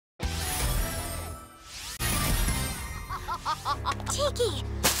Tiki!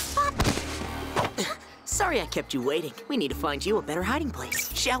 Stop! Sorry I kept you waiting. We need to find you a better hiding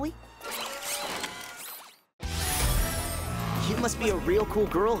place, shall we? You must be a real cool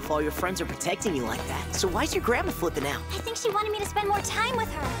girl if all your friends are protecting you like that. So why's your grandma flipping out? I think she wanted me to spend more time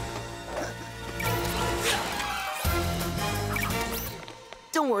with her.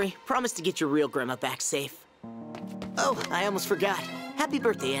 Don't worry, promise to get your real grandma back safe. Oh, I almost forgot. Happy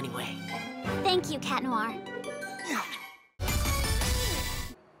birthday anyway. Thank you, Cat Noir.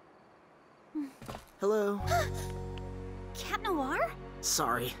 Hello? Cat Noir?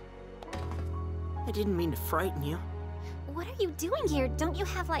 Sorry. I didn't mean to frighten you. What are you doing here? Don't you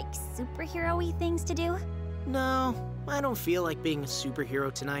have, like, superhero-y things to do? No, I don't feel like being a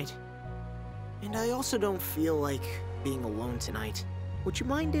superhero tonight. And I also don't feel like being alone tonight. Would you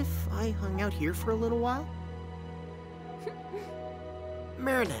mind if I hung out here for a little while?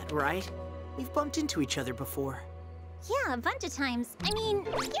 Marinette, right? We've bumped into each other before. Yeah, a bunch of times. I mean,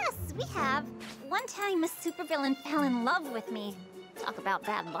 yes, we have. One time a supervillain fell in love with me. Talk about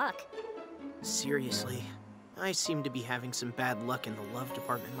bad luck. Seriously, I seem to be having some bad luck in the love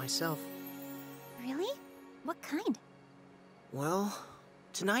department myself. Really? What kind? Well,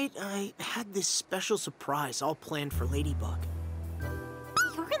 tonight I had this special surprise all planned for Ladybug.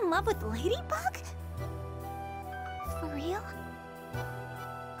 You're in love with Ladybug? For real?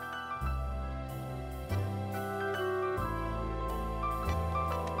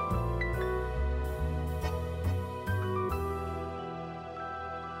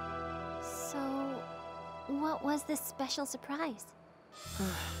 So, what was this special surprise?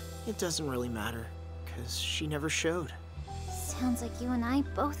 It doesn't really matter, because she never showed. Sounds like you and I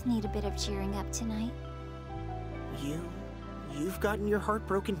both need a bit of cheering up tonight. You've gotten your heart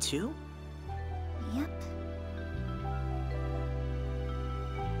broken too? Yep.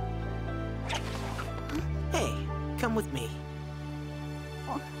 Hey, come with me.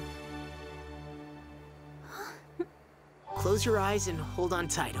 Close your eyes and hold on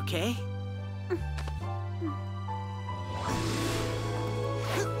tight, okay?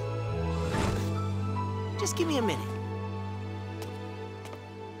 Just give me a minute.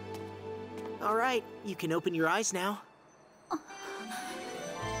 All right, you can open your eyes now.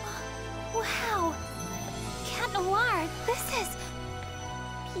 Wow! Cat Noir, this is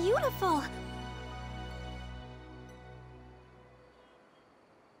beautiful!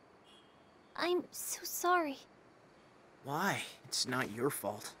 I'm so sorry. Why? It's not your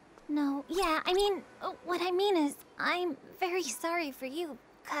fault. No, yeah, I mean, what I mean is, I'm very sorry for you,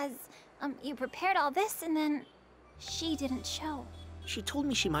 'cause, you prepared all this and then she didn't show. She told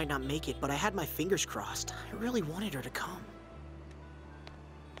me she might not make it, but I had my fingers crossed. I really wanted her to come.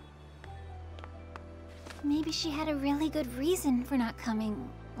 Maybe she had a really good reason for not coming,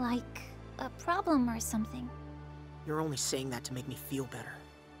 like a problem or something. You're only saying that to make me feel better.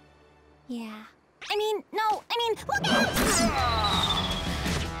 Yeah. Look out!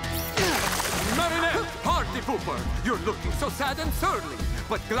 Marinette, party pooper! You're looking so sad and surly,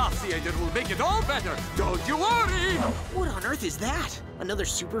 but Glaciator will make it all better. Don't you worry! What on earth is that? Another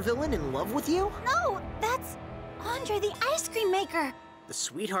supervillain in love with you? No, that's Andre the ice cream maker. The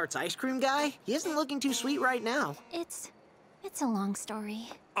Sweetheart's ice cream guy? He isn't looking too sweet right now. It's a long story.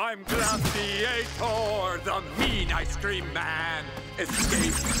 I'm Glaciator, the mean ice cream man.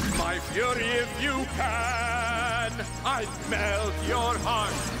 Escape my fury if you can. I'd melt your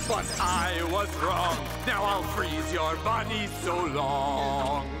heart, but I was wrong. Now I'll freeze your body so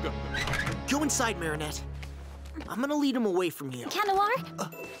long. Go inside, Marinette. I'm gonna lead him away from you. Cat Noir?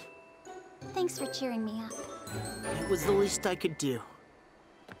 Thanks for cheering me up. It was the least I could do.